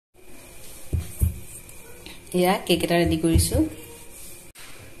এয়া কেক এটা ৰেডি কৰিছো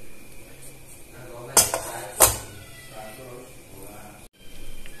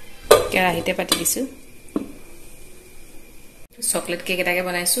কেৰাহীতে পাতি দিছো চকলেট কেক এটাকে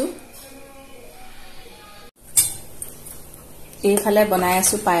বনাইছো এইফালে বনাই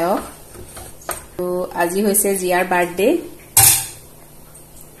আছো পায়স তো আজি হৈছে জিয়াৰ বাৰ্থডে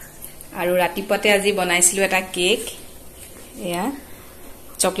আৰু ৰাতিপুৱাতে আজি বনাইছিলো এটা কেক এয়া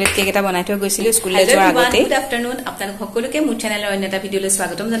চকলেট কেক এটা বনাই থৈ গৈছিলো স্কুললৈ যোৱাৰ আগতে গুড আফটাৰনুন আপোনালোক সকলোকে মোৰ চেনেলৰ অন্য এটা ভিডিঅলৈ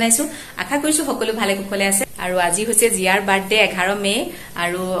স্বাগতম জনাইছো আশা কৰিছো সকলো ভালে কুশলে আছে আৰু আজি হৈছে জিয়াৰ বাৰ্থডে 11 মে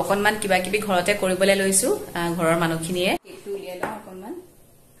আৰু অকনমান কিবা কিবি ঘৰতে কৰিবলৈ লৈছো ঘৰৰ মানুহখিনিয়ে কেকটো উলিয়াই লওঁ অকনমান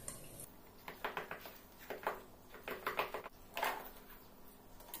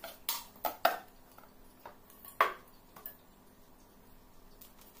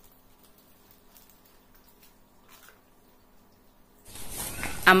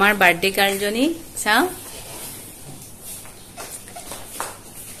আমাৰ বাৰ্থডে গাৰ্লজনী চাও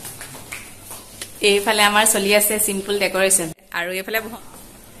এইফালে আমাৰ চলি আছে সিম্পল ডেকোৰেশন আৰু এইফালে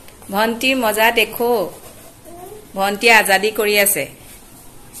ভন্টি মজা দেখো ভন্টি আজাদি কৰি আছে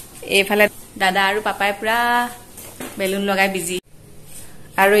এইফালে দাদা আৰু পাপাই পুৰা বেলুন লগাই বিজি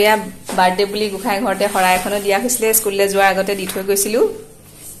আৰু ইয়া বাৰ্থডে বুলি গুখাই ঘৰতে শৰাই এখনো দিয়া হৈছিলে স্কুললৈ যোৱাৰ আগতে দি থৈ গৈছিলো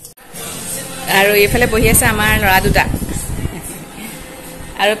আৰু এইফালে বহি আছে আমাৰ লৰা দুটা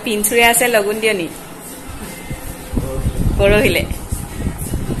আৰু পিনচুৰে আছে লগুন্দিয়নি পৰহিলে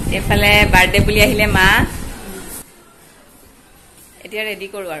এফালে বাৰ্থডে বুলি আহিলে মা এতিয়া ৰেডি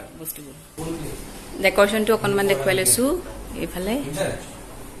কৰো আৰু বস্তুবোৰ ডেকোৰেশনটো অকনমান দেখুৱাই লৈছো এইফালে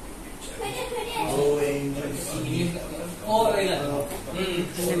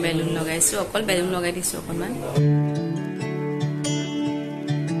বেলুন লগাইছো অকল বেলুন লগাই দিছো অকনমান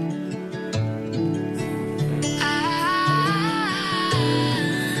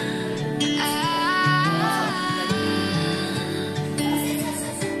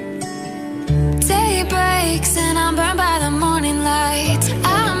And I'm burned by the morning light.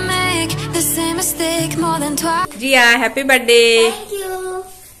 I make the same mistake more than twice. Jia, happy birthday. Thank you.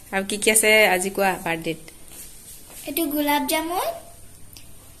 Ab ki ki ase aji ko birthday? Etu gulab jamun,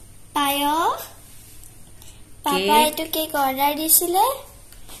 payos, papa etu cake order disile,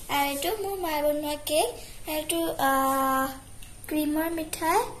 aru etu mor ma bonua cake, etu creamer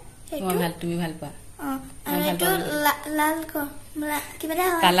mithai. Etu bhal tumi bhal pa. Aru etu lal ko.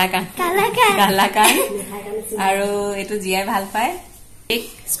 কালাকান আৰু এটো জিয়াই ভাল পায় cake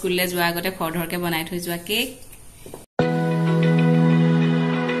স্কুললৈ যোৱাৰ আগতে খৰধৰকে বনাই থৈ যোৱা cake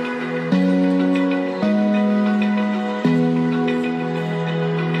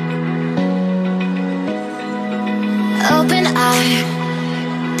Open eye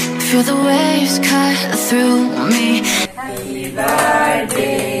feel the waves cut through me Happy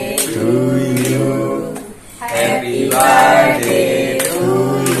birthday to you Happy birthday to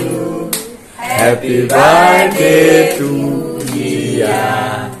you. Happy birthday to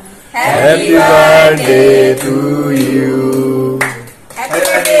Dia. Happy birthday to you. Happy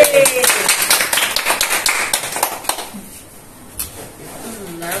birthday.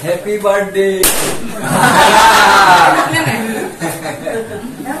 Happy birthday.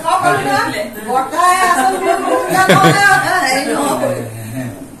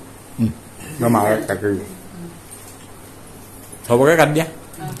 Nó màu cái cà thôi có cái cạnh nha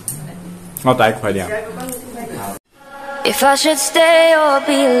ngon tại khoai đẹp If I should stay or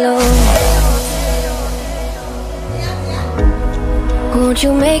be alone Won't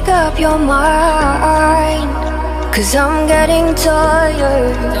you make up your mind Cause I'm getting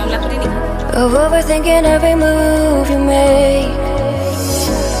tired Of overthinking every move you make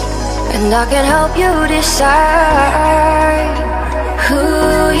And I can help you decide Who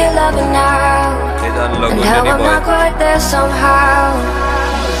you're loving now And how I'm not quite there somehow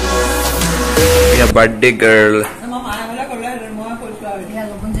Yeah, birthday girl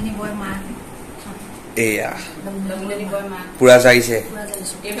Yeah Pura saise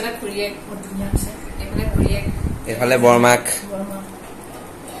Efale bormak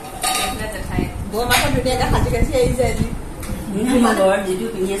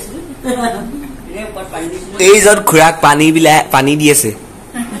এই যত খুৰাক পানী বিলা পানী দি আছে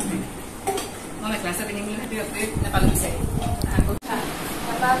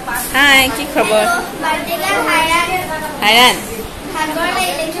হাই কি খবৰ হাইৰান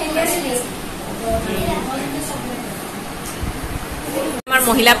আমাৰ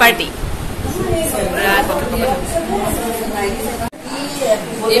মহিলা পাৰ্টি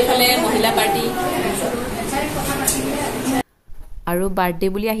এইফালে মহিলা পাৰ্টি আৰু বাৰ্থডে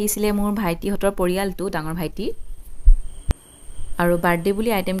বুলি আহিছিলে মোৰ ভাইটিহঁতৰ পৰিয়ালটো ডাঙৰ ভাইটি আৰু বাৰ্থডে বুলি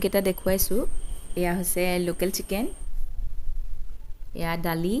আইটেম কেইটা দেখুৱাইছো এয়া হৈছে লোকেল চিকেন এয়া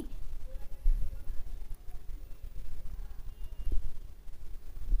দালি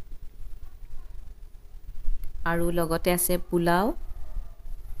আৰু লগতে আছে পোলাও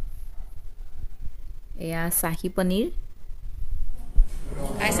এয়া শাহী পনীৰ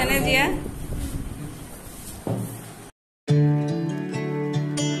আইছানে জিয়া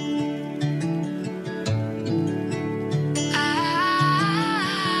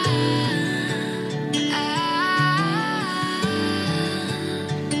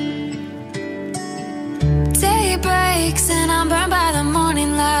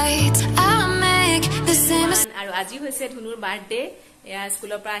আৰু আজি হৈছে ধুনুৰ বাৰ্থডে এয়া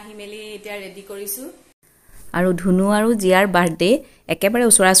স্কুলৰ পৰা আহি মেলি এতিয়া ৰেডি কৰিছো আৰু ধুনু আৰু জিয়াৰ বাৰ্থডে একেবাৰে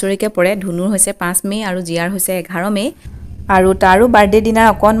ওচৰাচৰিকে পৰে ধুনুৰ হৈছে 5 মে আৰু জিয়াৰ হৈছে 11 মে আৰু তাৰো বাৰ্থডে দিনাৰ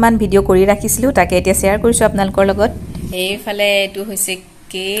অকনমান ভিডিঅ' কৰি ৰাখিছিলো তাকে এতিয়া শেয়াৰ কৰিছো আপোনালোকৰ লগত এইফালে এটো হৈছে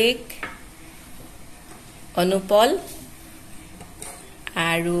কেক অনুপল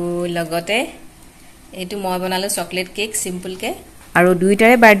আৰু লগতে এটো মই বনালো চকলেট কেক সিম্পল কে আৰু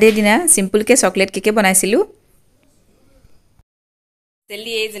দুইটাৰে বাৰ্থডে দিনা সিম্পল কে চকলেট কেকে বনাইছিলো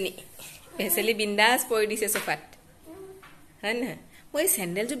চেলি এজনি চেলি বিন্দাস পৰি দিছে সোফাত হয় না মই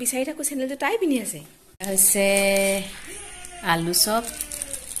স্যান্ডেলটো বিচাৰি থাকো স্যান্ডেলটো তাই পিনি আছে হৈছে আলু চপ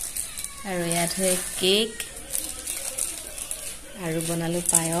আৰু ইয়াত হয় কেক আৰু বনালো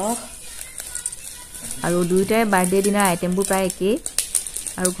পায়স আৰু দুইটাৰে বাৰ্থডে দিনাৰ আইটেমবোৰ প্ৰায় একেই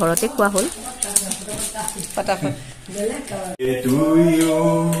আৰু ঘৰতে খোৱা হ'ল ফটাফট to you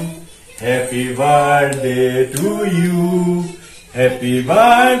happy birthday to you happy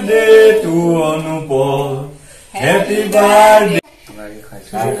birthday to Anupol happy birthday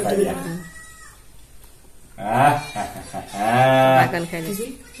পাগল খাই দিছি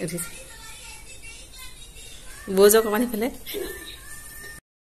বোজো কমানি ফেলে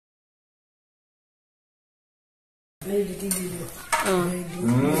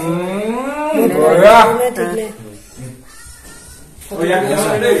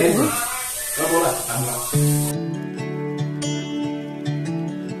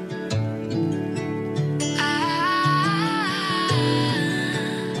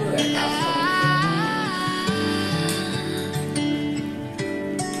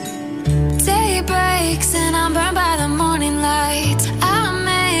Day breaks and I'm burned by the morning light. I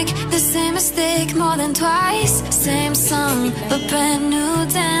make the same mistake more than twice. Same song, but brand new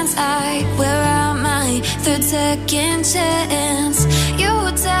dance. I wear out my third second chance. You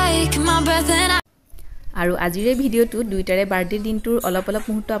take my breath and I আৰু আজিৰে ভিডিওটো দুইটাৰে birthday দিনটোৰ অলপ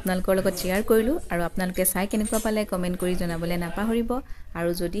মুহূৰ্ত আপোনালোকৰ লগত share কৰিলো আৰু আপোনালোকে চাই কেনেকুৱা পালে কমেন্ট কৰি জনাবলে নাপাহৰিব আৰু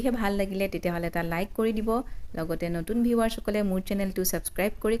যদিহে ভাল লাগিলে তেতিয়াহলে এটা লাইক কৰি দিব লগতে নতুন ভিউৱাৰসকলে মোৰ চেনেলটো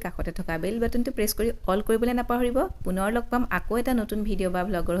সাবস্ক্ৰাইব কৰি কাষতে থকা বেল বাটনটো প্ৰেছ কৰি অল কৰিবলৈ নাপাহৰিব পুনৰ লগ পাম আকৌ এটা নতুন ভিডিও বা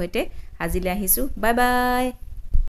ভ্লগৰ সৈতে আজিলৈ আহিছো বাই বাই